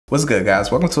What's good,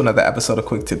 guys? Welcome to another episode of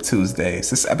Quick Tip Tuesdays.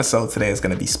 This episode today is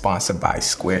going to be sponsored by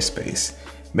Squarespace.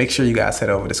 Make sure you guys head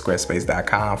over to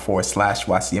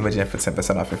squarespace.com/YCImaging for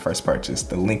 10% off your first purchase.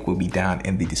 The link will be down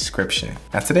in the description.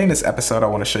 Now today in this episode, I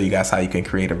want to show you guys how you can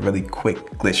create a really quick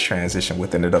glitch transition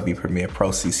within Adobe Premiere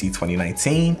Pro CC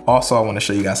 2019. Also, I want to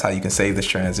show you guys how you can save this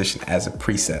transition as a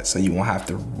preset so you won't have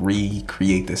to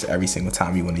recreate this every single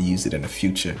time you want to use it in the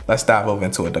future. Let's dive over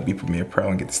into Adobe Premiere Pro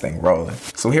and get this thing rolling.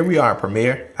 So here we are in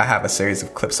Premiere. I have a series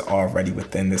of clips already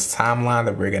within this timeline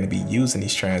that we're going to be using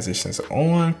these transitions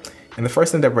on. And the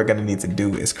first thing that we're gonna need to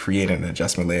do is create an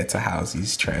adjustment layer to house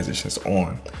these transitions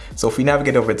on. So if we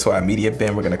navigate over to our media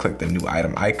bin, we're gonna click the new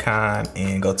item icon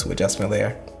and go to adjustment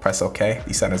layer, press OK.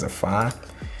 These settings are fine.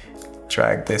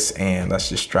 Drag this and let's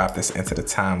just drop this into the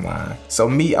timeline. So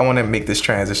I wanna make this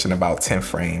transition about 10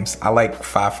 frames. I like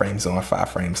 5 frames on, 5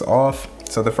 frames off.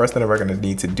 So the first thing that we're gonna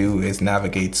need to do is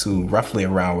navigate to roughly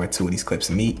around where 2 of these clips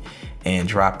meet and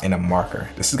drop in a marker.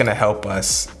 This is gonna help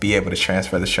us be able to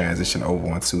transfer this transition over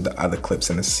onto the other clips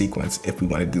in the sequence if we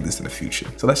wanna do this in the future.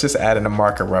 So let's just add in a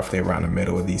marker roughly around the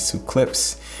middle of these 2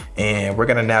 clips. And we're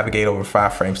gonna navigate over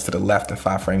 5 frames to the left and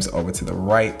 5 frames over to the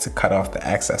right to cut off the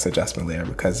access adjustment layer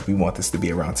because we want this to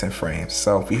be around 10 frames.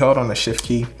 So if we hold on the shift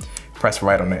key, press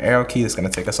right on the arrow key, it's gonna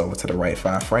take us over to the right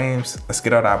 5 frames. Let's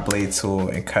get out our blade tool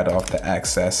and cut off the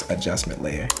access adjustment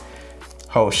layer.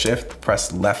 Hold shift,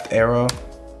 press left arrow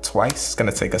twice. It's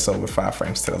gonna take us over 5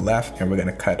 frames to the left and we're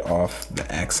gonna cut off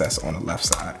the access on the left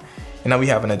side. And now we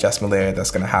have an adjustment layer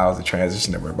that's gonna house the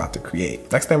transition that we're about to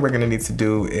create. Next thing we're gonna need to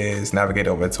do is navigate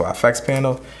over to our effects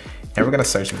panel and we're gonna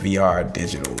search VR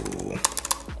digital.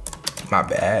 My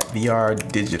bad, VR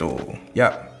digital.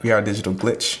 Yep, VR digital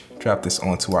glitch. Drop this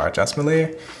onto our adjustment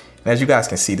layer. And as you guys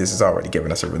can see, this is already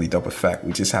giving us a really dope effect.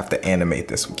 We just have to animate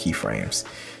this with keyframes.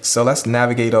 So let's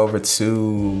navigate over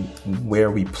to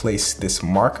where we place this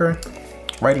marker.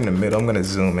 Right in the middle, I'm gonna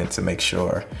zoom in to make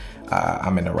sure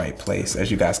I'm in the right place.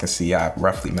 As you guys can see, I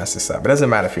roughly messed this up. It doesn't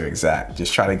matter if you're exact,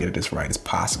 just try to get it as right as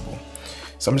possible.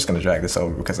 So I'm just gonna drag this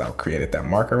over because I created that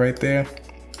marker right there.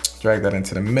 Drag that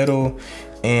into the middle.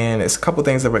 And it's a couple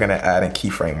things that we're gonna add in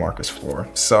keyframe markers for.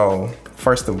 So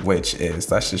first of which is,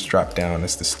 let's just drop down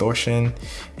this distortion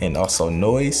and also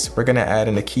noise. We're gonna add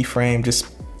in a keyframe.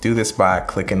 Just do this by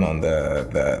clicking on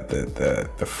the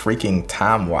freaking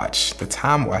time watch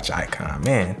icon,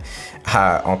 man.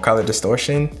 On color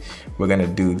distortion, we're gonna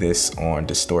do this on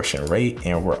distortion rate,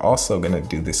 and we're also gonna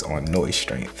do this on noise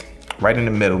strength. Right in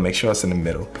the middle, make sure it's in the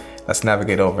middle. Let's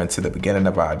navigate over into the beginning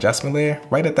of our adjustment layer.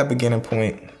 Right at that beginning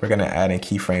point, we're gonna add in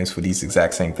keyframes for these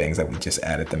exact same things that we just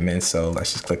added them in. So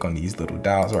let's just click on these little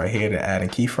dials right here to add in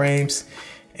keyframes.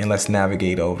 And let's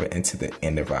navigate over into the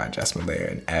end of our adjustment layer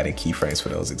and add in keyframes for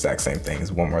those exact same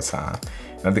things one more time.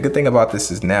 Now the good thing about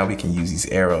this is now we can use these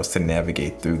arrows to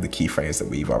navigate through the keyframes that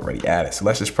we've already added. So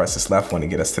let's just press this left one to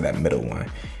get us to that middle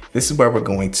one. This is where we're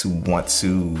going to want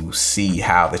to see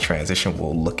how the transition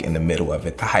will look in the middle of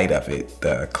it, the height of it,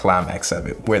 the climax of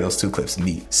it, where those 2 clips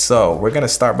meet. So we're gonna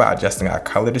start by adjusting our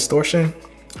color distortion.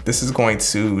 This is going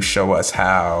to show us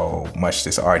how much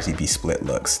this RGB split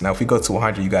looks. Now, if we go to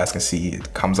 100, you guys can see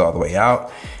it comes all the way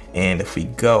out. And if we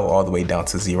go all the way down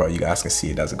to 0, you guys can see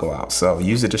it doesn't go out. So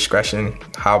use the discretion,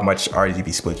 how much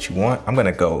RGB split you want. I'm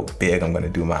gonna go big, I'm gonna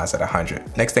do mine at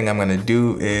 100. Next thing I'm gonna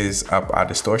do is up our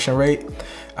distortion rate.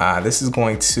 This is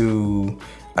going to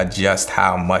adjust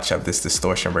how much of this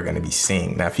distortion we're gonna be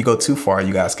seeing. Now, if you go too far,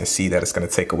 you guys can see that it's gonna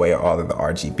take away all of the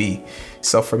RGB.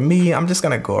 So for me, I'm just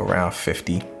gonna go around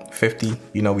 50.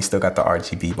 You know, we still got the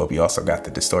RGB, but we also got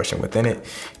the distortion within it.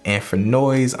 And for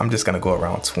noise, I'm just gonna go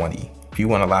around 20. If you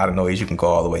want a lot of noise, you can go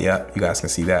all the way up. You guys can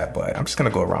see that, but I'm just gonna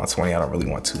go around 20. I don't really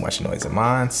want too much noise in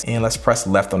mine. And let's press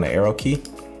left on the arrow key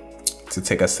to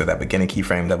take us to that beginning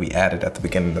keyframe that we added at the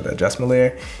beginning of the adjustment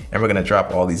layer. And we're gonna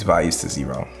drop all these values to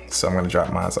 0. So I'm gonna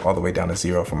drop mine all the way down to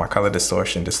 0 for my color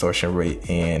distortion, distortion rate,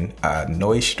 and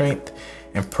noise strength.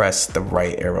 And press the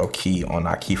right arrow key on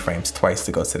our keyframes twice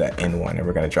to go to that end one. And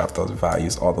we're gonna drop those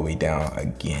values all the way down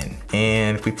again.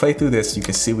 And if we play through this, you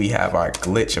can see we have our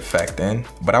glitch effect in,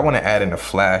 but I wanna add in a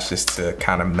flash just to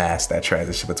kind of mask that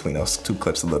transition between those 2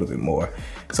 clips a little bit more.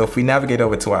 So if we navigate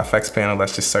over to our effects panel,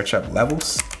 let's just search up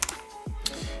levels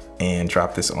and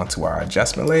drop this onto our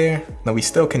adjustment layer. Now we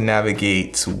still can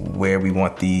navigate to where we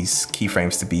want these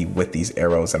keyframes to be with these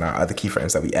arrows and our other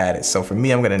keyframes that we added. So for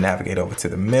me, I'm gonna navigate over to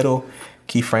the middle,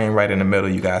 keyframe right in the middle.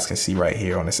 You guys can see right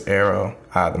here on this arrow,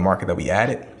 the marker that we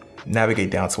added.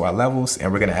 Navigate down to our levels,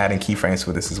 and we're gonna add in keyframes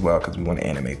for this as well because we wanna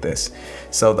animate this.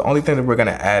 So the only thing that we're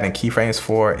gonna add in keyframes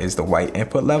for is the white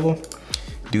input level.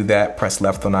 do that, press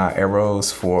left on our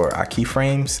arrows for our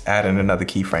keyframes, add in another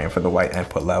keyframe for the white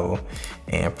input level,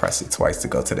 and press it twice to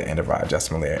go to the end of our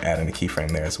adjustment layer, add in a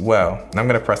keyframe there as well. And I'm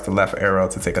gonna press the left arrow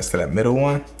to take us to that middle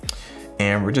one.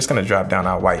 And we're just gonna drop down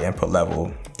our white input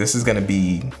level. This is gonna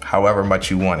be however much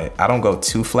you want it. I don't go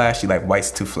too flashy, like white's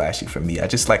too flashy for me. I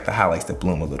just like the highlights to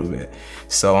bloom a little bit.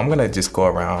 So I'm gonna just go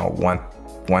around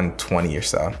 120 or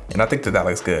so. And I think that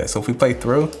looks good. So if we play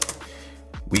through,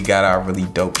 we got our really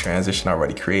dope transition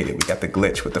already created. We got the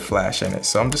glitch with the flash in it.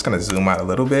 So I'm just gonna zoom out a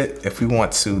little bit. If we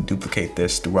want to duplicate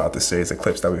this throughout the series of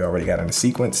clips that we already got in the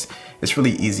sequence, it's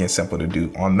really easy and simple to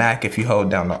do. On Mac, if you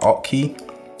hold down the Alt key,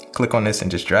 click on this and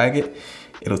just drag it,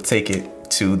 it'll take it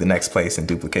to the next place and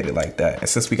duplicate it like that. And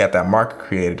since we got that marker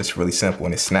created, it's really simple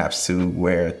and it snaps to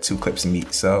where two clips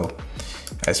meet. So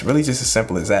it's really just as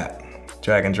simple as that.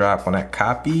 Drag and drop on that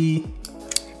copy.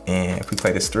 And if we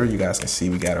play this through, you guys can see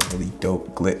we got a really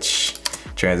dope glitch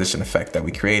transition effect that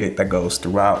we created that goes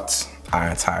throughout our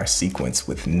entire sequence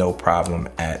with no problem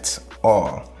at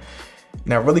all.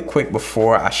 Now, really quick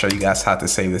before I show you guys how to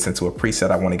save this into a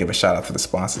preset, I want to give a shout out to the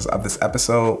sponsors of this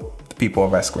episode, the people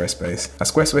over at Squarespace. Now,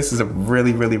 Squarespace is a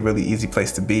really easy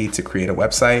place to be to create a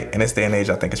website. In this day and age,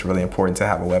 I think it's really important to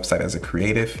have a website as a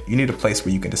creative. You need a place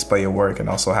where you can display your work and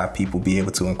also have people be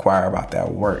able to inquire about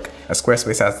that work. Now,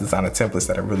 Squarespace has designer templates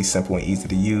that are really simple and easy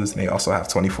to use, and they also have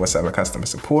 24/7 customer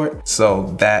support.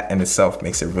 So that in itself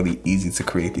makes it really easy to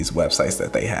create these websites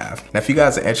that they have. Now, if you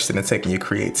guys are interested in taking your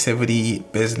creativity,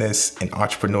 business, and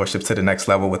entrepreneurship to the next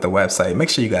level with the website, make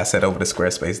sure you guys head over to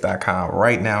squarespace.com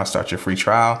right now and start your free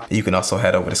trial. And you can also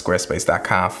head over to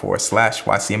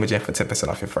squarespace.com/YCImaging for 10%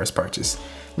 off your first purchase.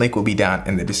 Link will be down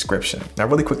in the description. Now,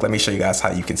 really quick, let me show you guys how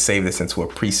you can save this into a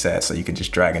preset so you can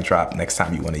just drag and drop next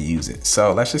time you want to use it.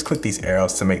 So let's just click these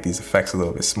arrows to make these effects a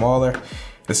little bit smaller.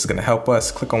 This is gonna help us.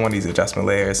 Click on one of these adjustment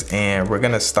layers, and we're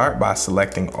gonna start by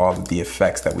selecting all of the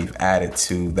effects that we've added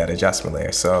to that adjustment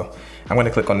layer. So I'm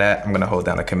gonna click on that. I'm gonna hold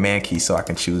down the Command key so I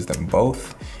can choose them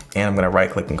both. And I'm gonna right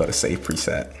click and go to Save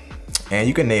Preset. And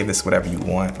you can name this whatever you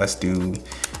want. I'm just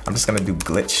gonna do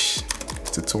glitch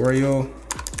tutorial.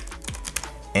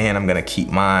 And I'm gonna keep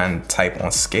mine type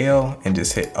on scale and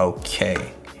just hit OK.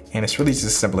 And it's really just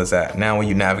as simple as that. Now when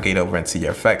you navigate over into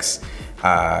your effects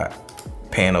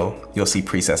panel, you'll see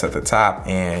presets at the top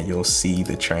and you'll see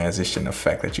the transition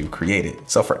effect that you created.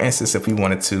 So for instance, if we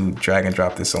wanted to drag and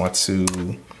drop this onto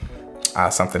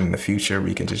something in the future,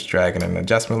 we can just drag in an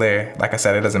adjustment layer. Like I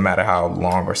said, it doesn't matter how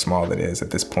long or small it is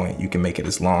at this point. You can make it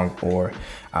as long or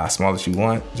small as you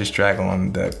want. Just drag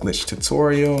on the glitch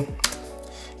tutorial,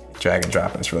 drag and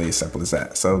drop, and it's really as simple as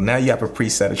that. So now you have a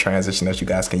preset of transition that you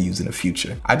guys can use in the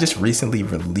future. I just recently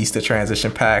released a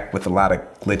transition pack with a lot of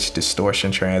glitch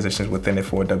distortion transitions within it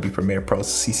for Adobe Premiere Pro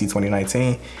CC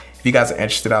 2019. If you guys are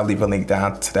interested, I'll leave a link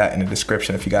down to that in the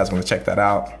description if you guys want to check that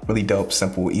out. Really dope,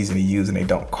 simple, easy to use, and they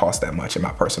don't cost that much in my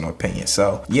personal opinion.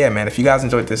 So yeah, man, if you guys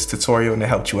enjoyed this tutorial and it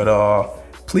helped you at all,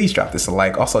 please drop this a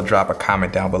like. Also drop a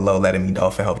comment down below letting me know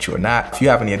if it helped you or not. If you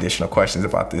have any additional questions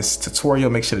about this tutorial,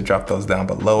 make sure to drop those down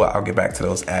below. I'll get back to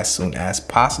those as soon as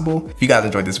possible. If you guys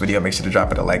enjoyed this video, make sure to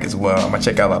drop it a like as well. I'm gonna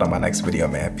check y'all out on my next video,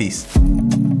 man. Peace.